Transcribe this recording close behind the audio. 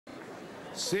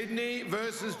Sydney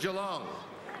versus Geelong.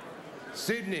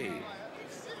 Sydney,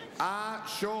 R.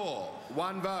 Shaw,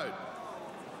 1 vote.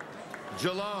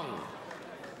 Geelong,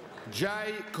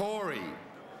 J. Corey,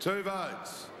 2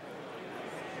 votes.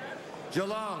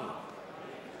 Geelong,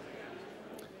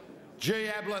 G.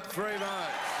 Ablett, 3 votes.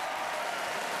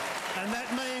 And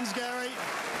that means, Gary,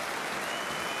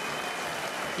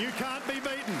 you can't be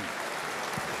beaten.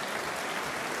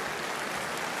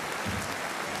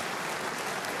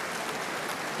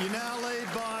 You now lead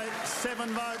by 7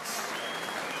 votes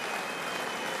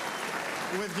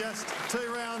with just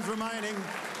 2 rounds remaining.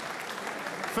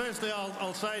 Firstly,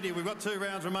 I'll say to you, we've got 2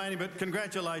 rounds remaining, but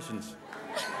congratulations.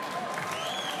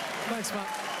 Thanks, Mark.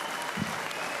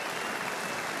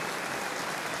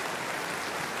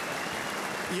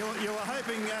 You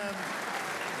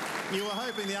were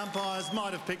hoping the umpires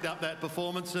might have picked up that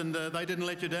performance and they didn't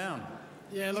let you down.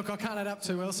 Yeah, look, I can't add up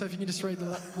too well, so if you can just read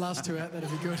the last 2 out,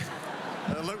 that'd be good.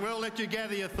 Look, we'll let you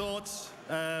gather your thoughts,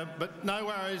 but no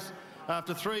worries.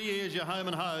 After 3 years, you're home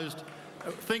and hosed.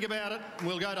 Think about it.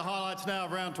 We'll go to highlights now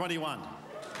of round 21. Forget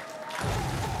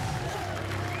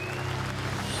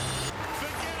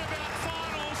about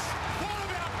finals. What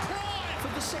about pride? For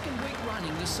the second week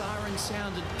running, the siren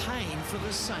sounded pain for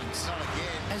the Saints. Not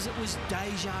again. As it was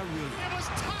deja vu. It was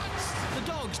touched. The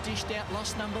Dogs dished out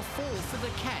loss number 4 for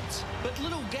the Cats, but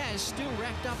Little Gaz still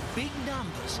racked up big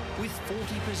numbers with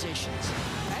 40 possessions.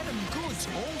 Adam Goods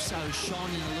also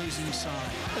shone in the losing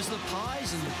side, as the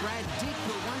Pies and Brad Dick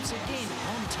were once again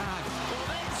on target. Well,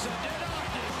 that's a dead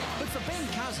eye. But for Ben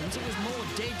Cousins, it was more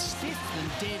dead stiff than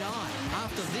dead eye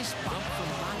after this bump from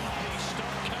Bunny. He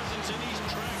stopped Cousins in his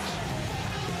tracks.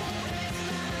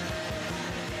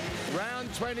 Round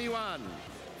 21.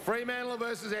 Fremantle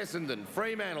versus Essendon.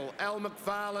 Fremantle, Al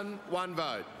McFarlane, 1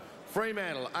 vote.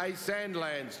 Fremantle, A.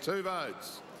 Sandlands, 2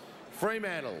 votes.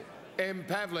 Fremantle, M.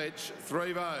 Pavlich,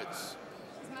 3 votes.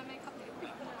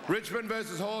 Richmond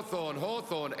versus Hawthorn.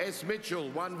 Hawthorn, S.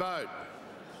 Mitchell, 1 vote.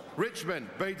 Richmond,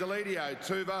 B. Delidio,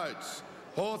 2 votes.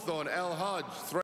 Hawthorn, L. Hodge, 3